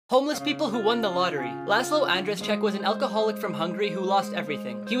Homeless people who won the lottery. Laszlo Andreszczak was an alcoholic from Hungary who lost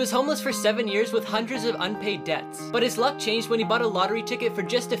everything. He was homeless for 7 years with hundreds of unpaid debts. But his luck changed when he bought a lottery ticket for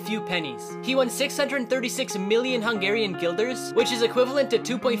just a few pennies. He won 636 million Hungarian guilders, which is equivalent to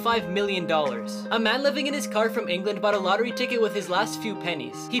 $2.5 million. A man living in his car from England bought a lottery ticket with his last few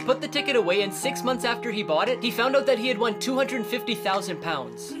pennies. He put the ticket away, and 6 months after he bought it, he found out that he had won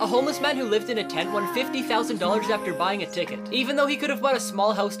 £250,000. A homeless man who lived in a tent won $50,000 after buying a ticket. Even though he could have bought a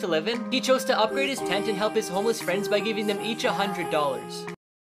small house to live in, he chose to upgrade his tent and help his homeless friends by giving them each $100.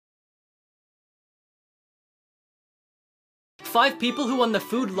 5 people who won the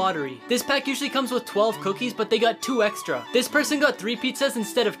food lottery. This pack usually comes with 12 cookies, but they got 2 extra. This person got 3 pizzas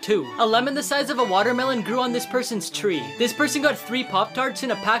instead of 2. A lemon the size of a watermelon grew on this person's tree. This person got 3 Pop-Tarts in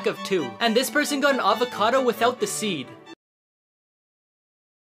a pack of 2. And this person got an avocado without the seed.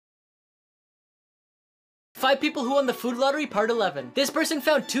 5 people who won the food lottery, part 11. This person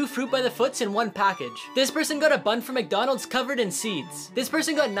found 2 fruit by the foots in 1 package. This person got a bun from McDonald's covered in seeds. This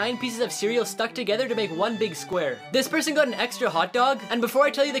person got 9 pieces of cereal stuck together to make 1 big square. This person got an extra hot dog. And before I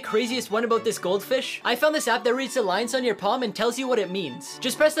tell you the craziest one about this goldfish, I found this app that reads the lines on your palm and tells you what it means.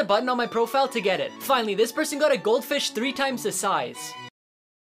 Just press the button on my profile to get it. Finally, this person got a goldfish 3 times the size.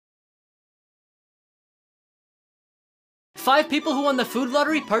 5 people who won the food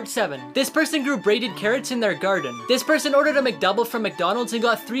lottery, part 7. This person grew braided carrots in their garden. This person ordered a McDouble from McDonald's and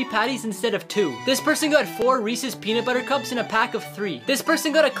got 3 patties instead of 2. This person got 4 Reese's peanut butter cups in a pack of 3. This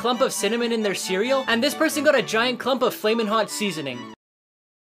person got a clump of cinnamon in their cereal, and this person got a giant clump of Flamin' Hot seasoning.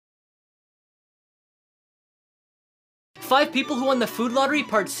 5 people who won the food lottery,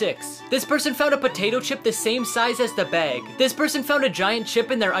 part 6. This person found a potato chip the same size as the bag. This person found a giant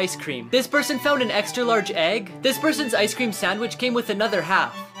chip in their ice cream. This person found an extra large egg. This person's ice cream sandwich came with another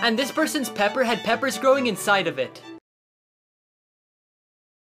half. And this person's pepper had peppers growing inside of it.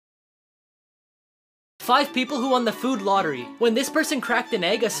 5 people who won the food lottery. When this person cracked an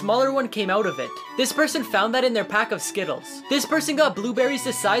egg, a smaller one came out of it. This person found that in their pack of Skittles. This person got blueberries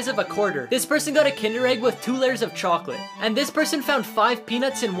the size of a quarter. This person got a Kinder Egg with 2 layers of chocolate. And this person found 5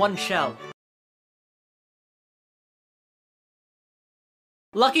 peanuts in 1 shell.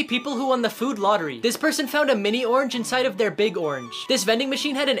 Lucky people who won the food lottery. This person found a mini orange inside of their big orange. This vending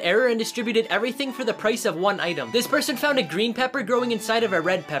machine had an error and distributed everything for the price of 1 item. This person found a green pepper growing inside of a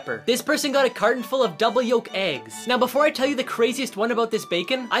red pepper. This person got a carton full of double yolk eggs. Now before I tell you the craziest one about this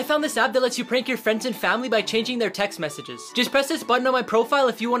bacon, I found this app that lets you prank your friends and family by changing their text messages. Just press this button on my profile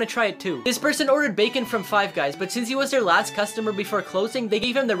if you want to try it too. This person ordered bacon from 5 Guys, but since he was their last customer before closing, they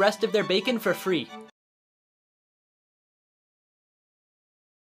gave him the rest of their bacon for free.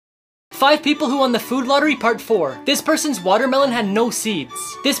 5 people who won the food lottery, part 4. This person's watermelon had no seeds.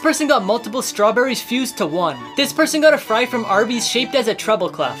 This person got multiple strawberries fused to 1. This person got a fry from Arby's shaped as a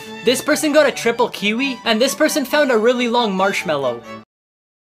treble clef. This person got a triple kiwi, and this person found a really long marshmallow.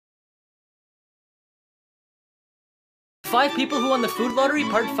 5 people who won the food lottery,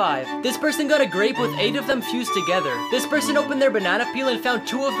 part 5. This person got a grape with 8 of them fused together. This person opened their banana peel and found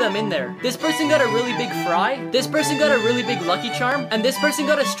 2 of them in there. This person got a really big fry. This person got a really big Lucky Charm. And this person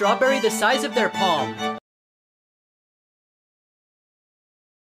got a strawberry the size of their palm.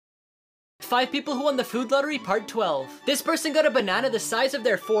 5 people who won the food lottery, part 12. This person got a banana the size of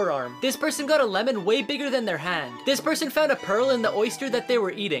their forearm. This person got a lemon way bigger than their hand. This person found a pearl in the oyster that they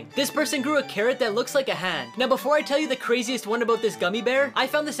were eating. This person grew a carrot that looks like a hand. Now before I tell you the craziest one about this gummy bear, I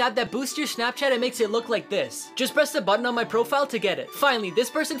found this app that boosts your Snapchat and makes it look like this. Just press the button on my profile to get it. Finally, this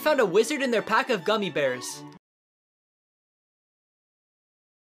person found a wizard in their pack of gummy bears.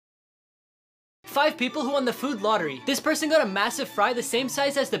 5 people who won the food lottery. This person got a massive fry the same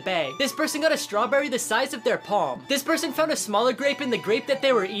size as the bag. This person got a strawberry the size of their palm. This person found a smaller grape in the grape that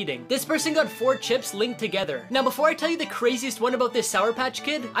they were eating. This person got 4 chips linked together. Now before I tell you the craziest one about this Sour Patch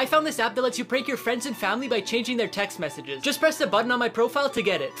Kid, I found this app that lets you prank your friends and family by changing their text messages. Just press the button on my profile to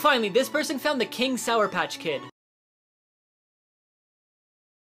get it. Finally, this person found the King Sour Patch Kid.